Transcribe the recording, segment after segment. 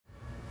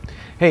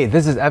Hey,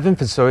 this is Evan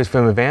for Stories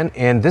from a Van,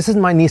 and this is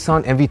my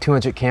Nissan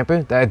NV200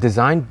 camper that I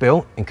designed,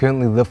 built, and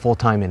currently live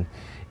full-time in.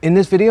 In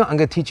this video, I'm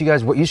going to teach you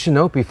guys what you should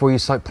know before you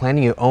start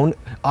planning your own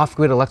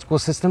off-grid electrical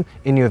system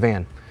in your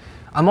van.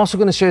 I'm also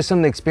going to share some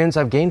of the experience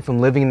I've gained from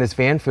living in this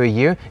van for a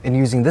year and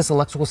using this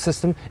electrical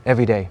system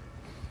every day.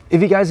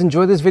 If you guys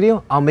enjoy this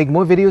video, I'll make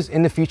more videos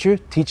in the future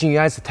teaching you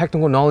guys the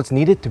technical knowledge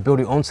needed to build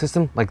your own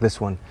system like this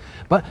one.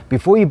 But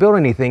before you build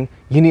anything,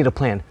 you need a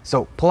plan.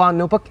 So pull out a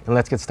notebook and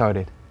let's get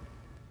started.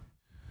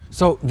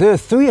 So there are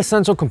three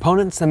essential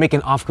components that make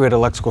an off-grid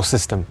electrical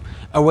system: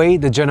 a way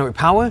to generate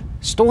power,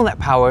 store that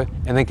power,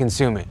 and then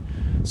consume it.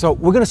 So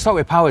we're going to start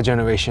with power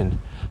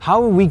generation.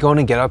 How are we going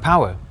to get our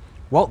power?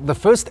 Well, the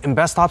first and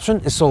best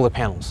option is solar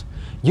panels.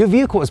 Your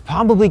vehicle is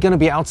probably going to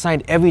be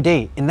outside every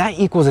day, and that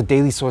equals a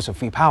daily source of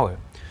free power.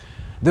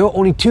 There are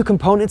only two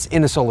components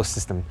in the solar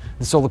system: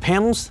 the solar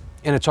panels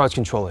and a charge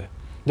controller.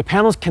 The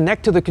panels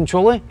connect to the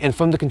controller, and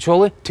from the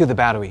controller to the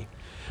battery.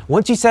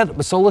 Once you set up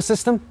a solar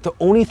system, the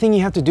only thing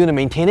you have to do to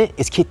maintain it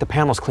is keep the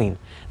panels clean.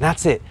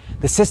 That's it.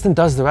 The system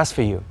does the rest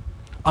for you.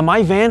 On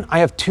my van, I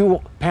have two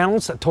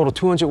panels that total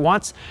 200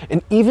 watts,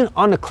 and even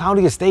on the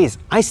cloudiest days,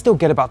 I still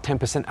get about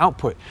 10%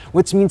 output,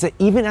 which means that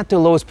even at their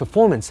lowest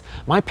performance,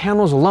 my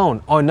panels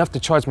alone are enough to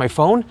charge my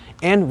phone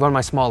and run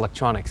my small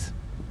electronics.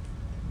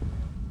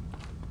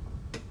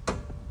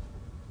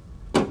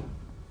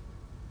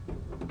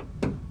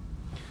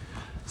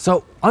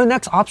 So our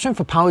next option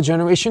for power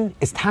generation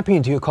is tapping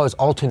into your car's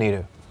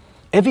alternator.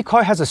 Every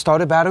car has a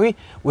starter battery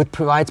which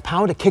provides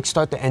power to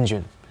kickstart the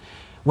engine.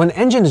 When the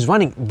engine is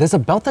running, there's a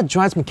belt that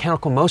drives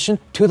mechanical motion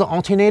to the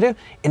alternator,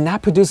 and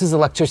that produces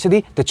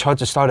electricity to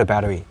charge the starter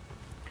battery.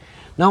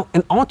 Now,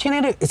 an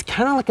alternator is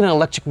kind of like an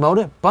electric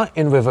motor, but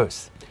in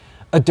reverse.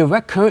 A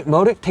direct current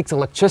motor takes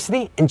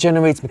electricity and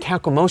generates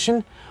mechanical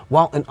motion,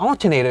 while an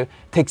alternator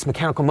takes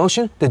mechanical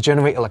motion to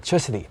generate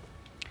electricity.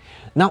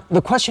 Now,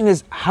 the question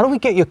is, how do we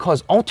get your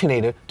car's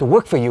alternator to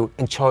work for you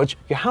and charge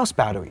your house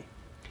battery?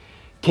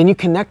 Can you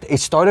connect a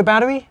starter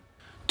battery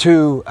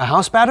to a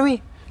house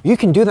battery? You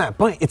can do that,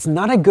 but it's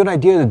not a good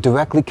idea to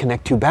directly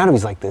connect two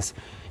batteries like this.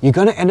 You're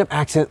going to end up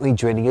accidentally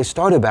draining your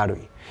starter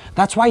battery.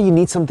 That's why you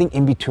need something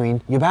in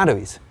between your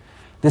batteries.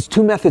 There's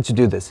two methods to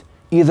do this: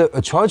 either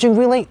a charging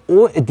relay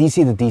or a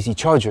DC to DC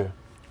charger.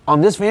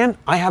 On this van,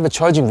 I have a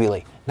charging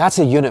relay. That's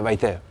a unit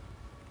right there.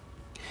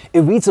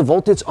 It reads the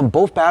voltage on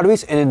both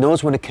batteries and it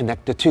knows when to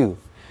connect the two.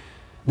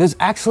 There's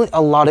actually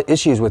a lot of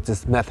issues with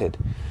this method.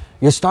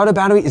 Your starter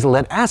battery is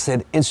lead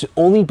acid and should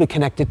only be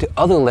connected to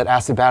other lead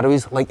acid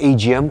batteries like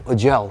AGM or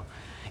gel.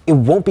 It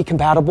won't be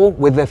compatible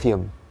with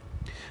lithium.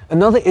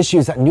 Another issue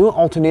is that newer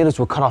alternators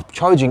will cut off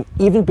charging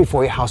even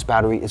before your house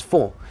battery is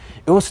full.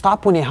 It will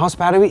stop when your house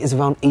battery is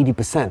around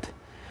 80%.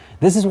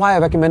 This is why I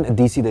recommend a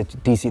DC to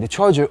DC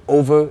charger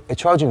over a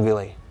charging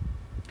relay.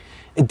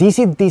 A DC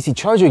to DC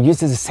charger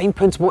uses the same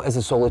principle as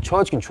a solar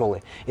charge controller.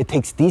 It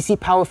takes DC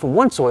power from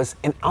one source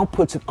and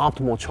outputs an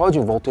optimal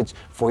charging voltage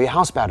for your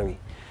house battery.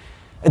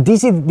 A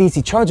DC to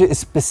DC charger is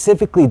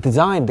specifically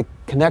designed to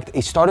connect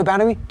a starter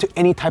battery to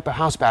any type of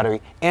house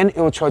battery, and it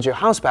will charge your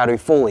house battery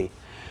fully.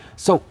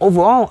 So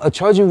overall, a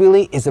charging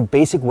relay is a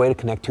basic way to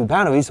connect two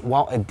batteries,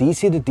 while a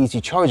DC to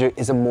DC charger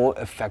is a more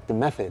effective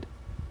method.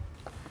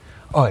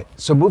 Alright,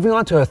 so moving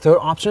on to our third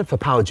option for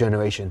power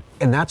generation,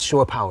 and that's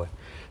shore power.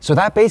 So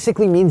that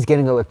basically means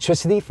getting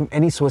electricity from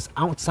any source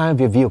outside of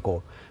your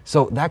vehicle.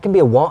 So that can be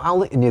a wall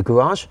outlet in your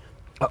garage,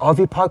 an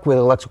RV park with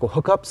electrical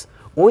hookups,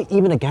 or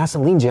even a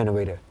gasoline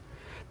generator.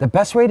 The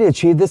best way to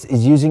achieve this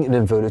is using an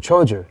inverter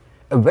charger.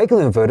 A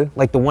regular inverter,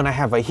 like the one I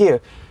have right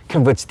here,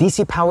 converts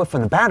DC power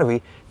from the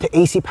battery to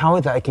AC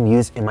power that I can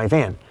use in my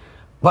van.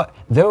 But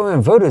there are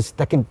inverters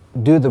that can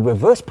do the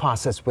reverse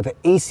process with an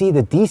AC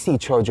to DC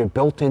charger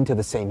built into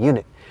the same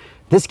unit.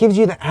 This gives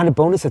you the added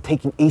bonus of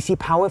taking AC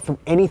power from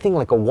anything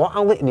like a wall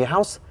outlet in your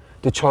house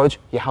to charge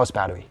your house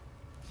battery.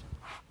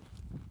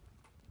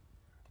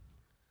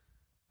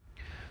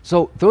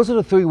 So those are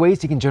the three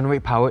ways you can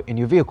generate power in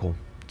your vehicle: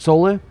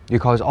 solar, your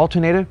car's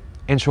alternator,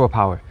 and shore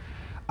power.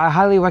 I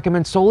highly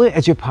recommend solar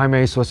as your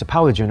primary source of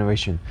power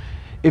generation.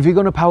 If you're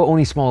going to power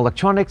only small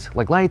electronics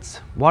like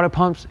lights, water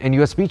pumps, and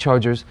USB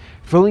chargers,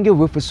 filling your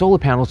roof with solar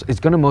panels is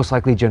going to most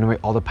likely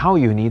generate all the power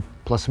you need,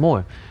 plus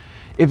more.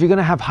 If you're going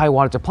to have high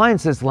wattage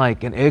appliances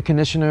like an air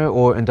conditioner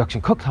or induction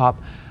cooktop,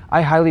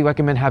 I highly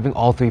recommend having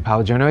all three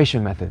power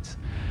generation methods.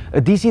 A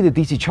DC to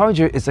DC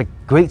charger is a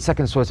great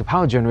second source of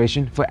power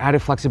generation for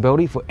added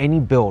flexibility for any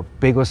build,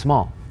 big or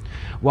small,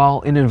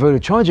 while an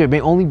inverter charger may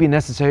only be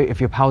necessary if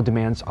your power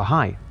demands are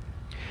high.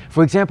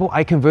 For example,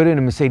 I converted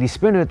a Mercedes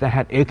Sprinter that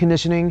had air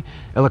conditioning,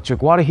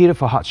 electric water heater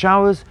for hot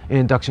showers, an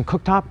induction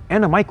cooktop,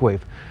 and a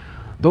microwave.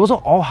 Those are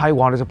all high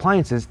wattage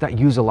appliances that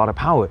use a lot of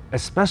power,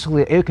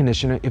 especially an air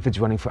conditioner if it's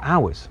running for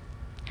hours.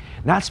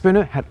 That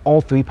Sprinter had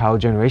all three power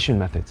generation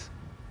methods.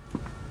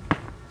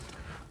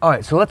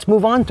 Alright, so let's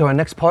move on to our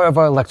next part of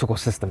our electrical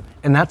system,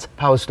 and that's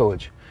power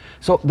storage.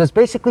 So there's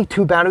basically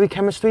two battery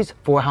chemistries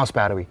for a house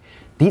battery: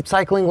 deep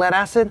cycling lead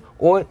acid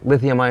or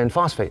lithium iron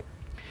phosphate.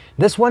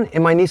 This one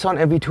in my Nissan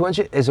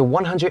NV200 is a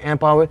 100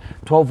 amp hour,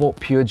 12 volt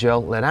pure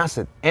gel lead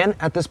acid, and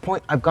at this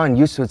point I've gotten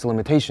used to its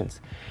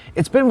limitations.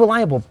 It's been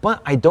reliable,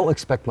 but I don't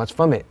expect much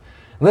from it.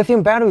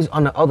 Lithium batteries,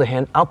 on the other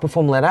hand,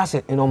 outperform lead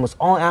acid in almost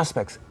all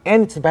aspects,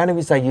 and it's the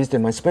batteries I used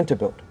in my Sprinter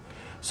build.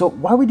 So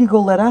why would you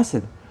go lead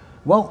acid?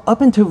 Well, up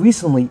until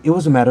recently, it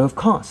was a matter of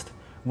cost.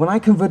 When I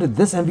converted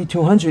this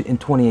NV200 in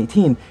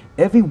 2018,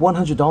 every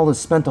 $100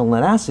 spent on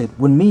lead acid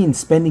would mean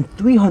spending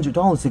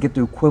 $300 to get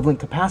the equivalent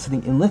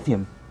capacity in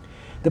lithium.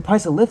 The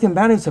price of lithium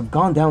batteries have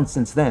gone down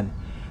since then.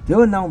 There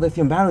are now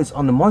lithium batteries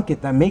on the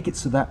market that make it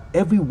so that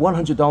every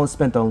 $100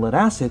 spent on lead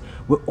acid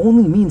will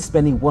only mean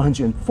spending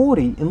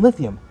 $140 in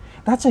lithium.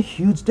 That's a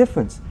huge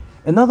difference.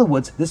 In other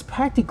words, there's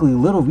practically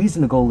little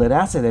reason to go lead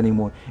acid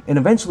anymore, and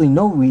eventually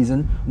no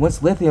reason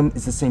once lithium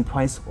is the same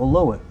price or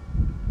lower.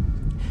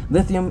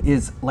 Lithium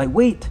is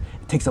lightweight,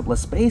 it takes up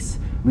less space,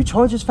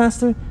 recharges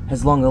faster,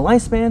 has longer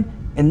lifespan,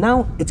 and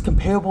now it's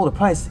comparable to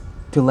price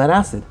to lead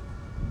acid.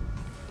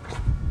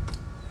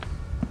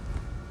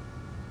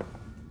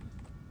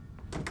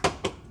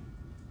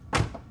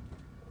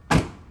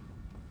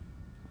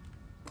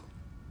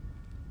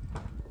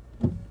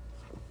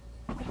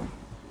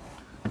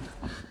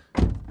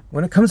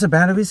 When it comes to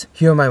batteries,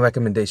 here are my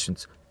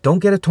recommendations. Don't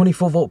get a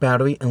 24 volt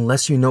battery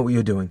unless you know what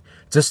you're doing.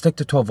 Just stick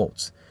to 12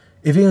 volts.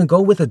 If you're going to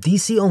go with a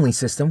DC only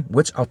system,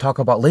 which I'll talk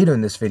about later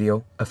in this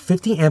video, a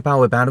 50 amp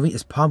hour battery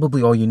is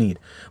probably all you need,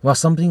 while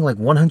something like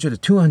 100 to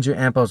 200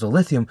 amp hours of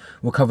lithium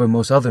will cover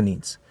most other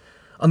needs.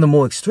 On the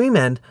more extreme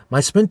end, my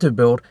Sprinter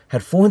build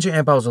had 400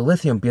 amp hours of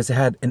lithium because it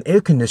had an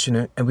air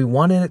conditioner and we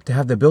wanted it to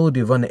have the ability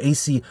to run the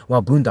AC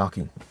while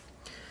boondocking.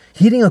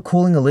 Heating or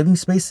cooling a living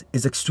space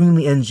is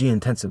extremely energy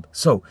intensive,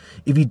 so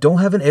if you don't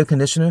have an air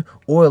conditioner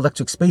or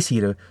electric space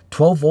heater,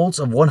 12 volts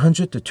of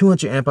 100 to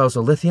 200 amp hours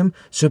of lithium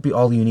should be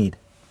all you need.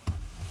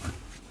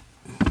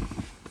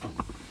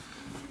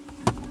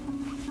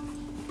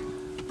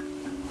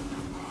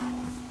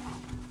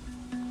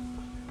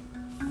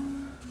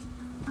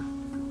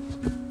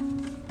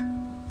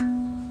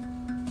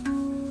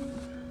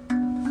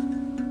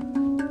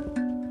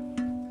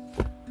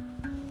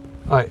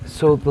 Alright,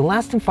 so the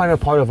last and final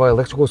part of our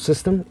electrical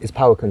system is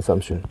power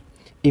consumption.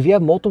 If you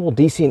have multiple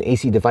DC and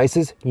AC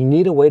devices, you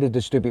need a way to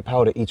distribute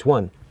power to each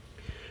one.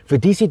 For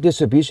DC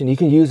distribution, you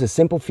can use a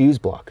simple fuse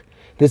block.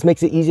 This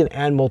makes it easy to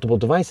add multiple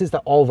devices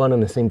that all run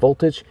on the same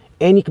voltage,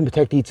 and you can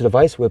protect each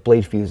device with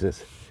blade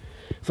fuses.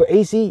 For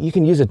AC, you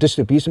can use a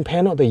distribution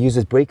panel that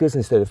uses breakers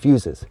instead of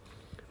fuses.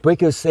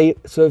 Breakers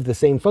serve the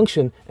same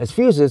function as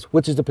fuses,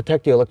 which is to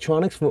protect the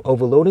electronics from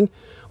overloading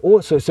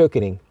or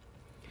short-circuiting.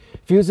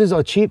 Fuses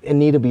are cheap and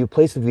need to be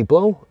replaced if they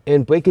blow,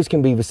 and breakers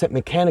can be reset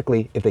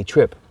mechanically if they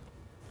trip.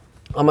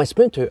 On my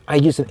Sprinter, I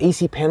use an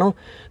AC panel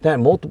that had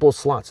multiple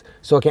slots,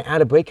 so I can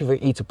add a breaker for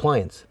each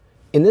appliance.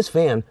 In this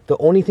van, the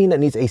only thing that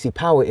needs AC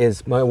power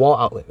is my wall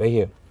outlet right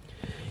here.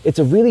 It's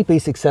a really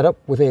basic setup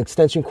with an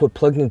extension cord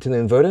plugged into the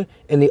inverter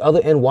and the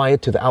other end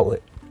wired to the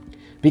outlet.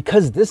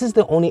 Because this is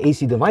the only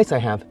AC device I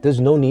have,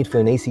 there's no need for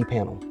an AC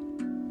panel.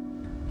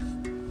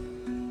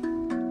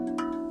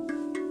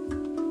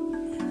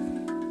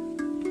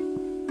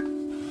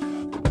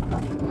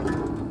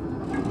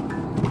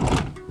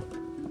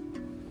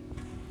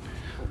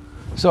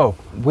 So,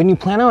 when you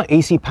plan out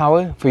AC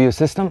power for your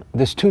system,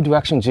 there's two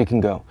directions you can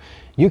go.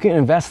 You can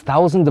invest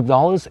thousands of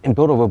dollars and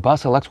build a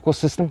robust electrical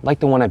system like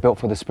the one I built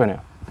for the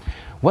Sprinter.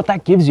 What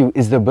that gives you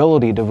is the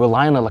ability to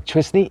rely on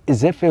electricity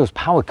as if there was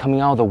power coming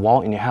out of the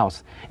wall in your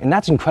house, and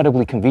that's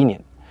incredibly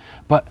convenient.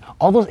 But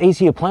all those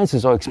AC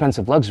appliances are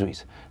expensive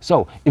luxuries.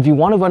 So, if you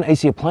want to run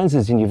AC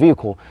appliances in your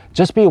vehicle,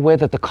 just be aware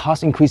that the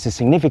cost increases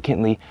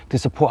significantly to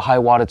support high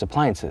wattage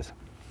appliances.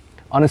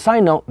 On a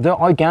side note, there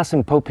are gas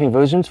and propane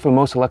versions for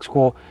most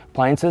electrical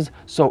appliances,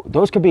 so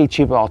those could be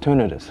cheaper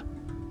alternatives.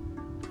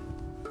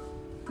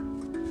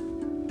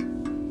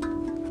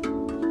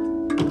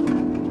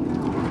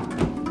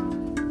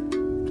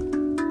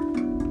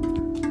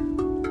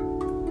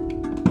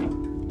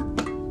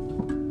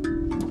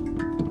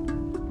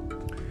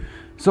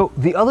 So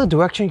the other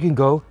direction you can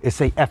go is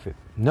say F it.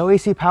 No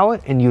AC power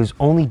and use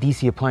only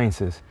DC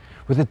appliances.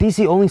 With a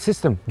DC only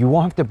system, you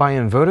won't have to buy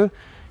an inverter,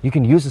 you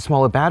can use a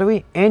smaller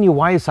battery, and your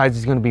wire size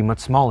is going to be much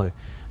smaller.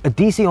 A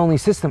DC only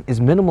system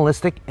is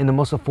minimalistic and the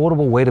most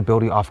affordable way to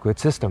build your off-grid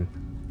system.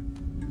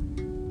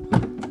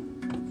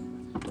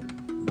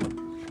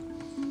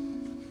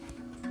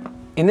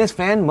 In this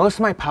van, most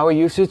of my power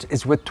usage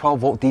is with 12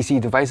 volt DC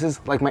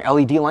devices like my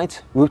LED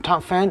lights,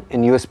 rooftop fan,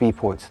 and USB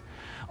ports.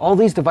 All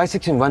these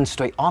devices can run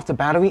straight off the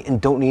battery and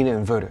don't need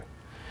an inverter.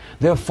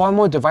 There are far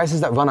more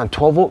devices that run on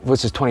 12 volt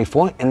versus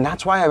 24, and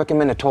that's why I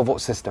recommend a 12 volt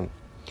system.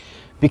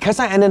 Because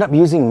I ended up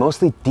using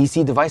mostly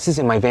DC devices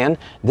in my van,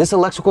 this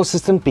electrical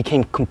system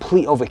became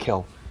complete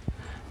overkill.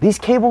 These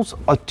cables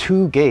are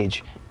 2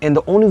 gauge, and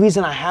the only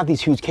reason I have these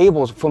huge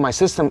cables for my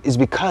system is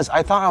because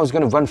I thought I was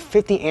going to run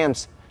 50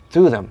 amps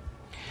through them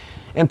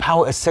and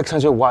power a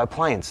 600 watt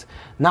appliance.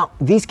 Now,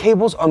 these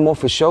cables are more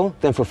for show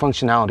than for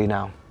functionality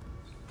now.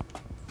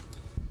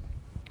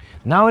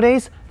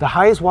 Nowadays, the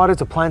highest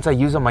wattage appliance I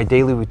use on my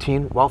daily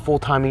routine while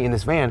full-timing in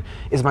this van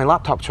is my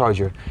laptop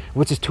charger,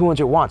 which is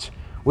 200 watts,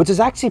 which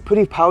is actually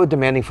pretty power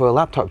demanding for a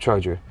laptop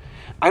charger.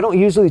 I don't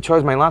usually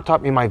charge my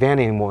laptop in my van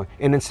anymore,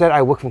 and instead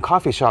I work from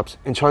coffee shops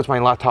and charge my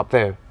laptop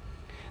there.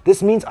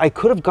 This means I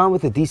could have gone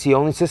with a DC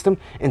only system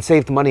and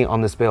saved money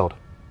on this build.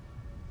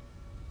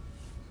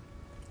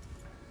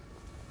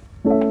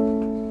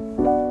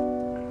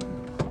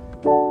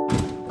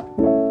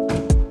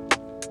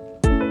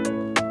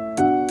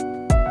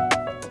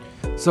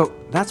 So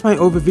that's my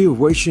overview of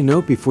what you should know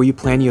before you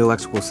plan your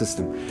electrical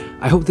system.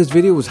 I hope this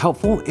video was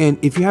helpful, and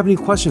if you have any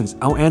questions,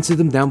 I'll answer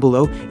them down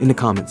below in the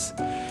comments.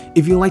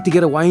 If you'd like to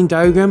get a wiring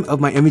diagram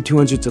of my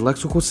NV200's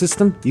electrical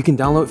system, you can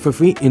download it for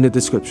free in the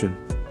description.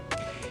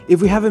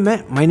 If we haven't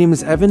met, my name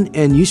is Evan,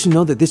 and you should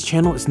know that this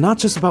channel is not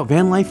just about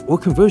van life or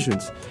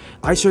conversions.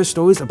 I share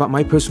stories about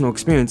my personal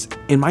experience,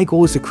 and my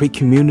goal is to create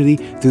community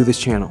through this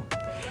channel.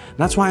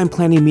 That's why I'm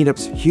planning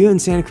meetups here in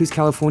Santa Cruz,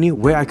 California,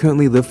 where I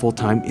currently live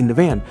full-time in the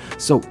van.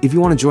 So if you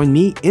want to join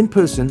me in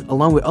person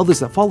along with others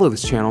that follow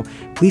this channel,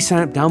 please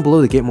sign up down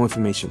below to get more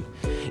information.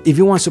 If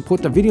you want to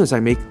support the videos I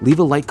make, leave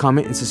a like,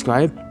 comment, and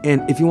subscribe.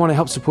 And if you want to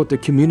help support the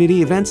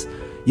community events,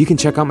 you can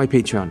check out my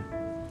Patreon.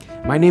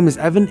 My name is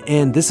Evan,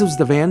 and this is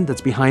the van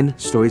that's behind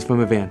Stories from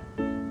a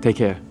Van. Take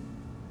care.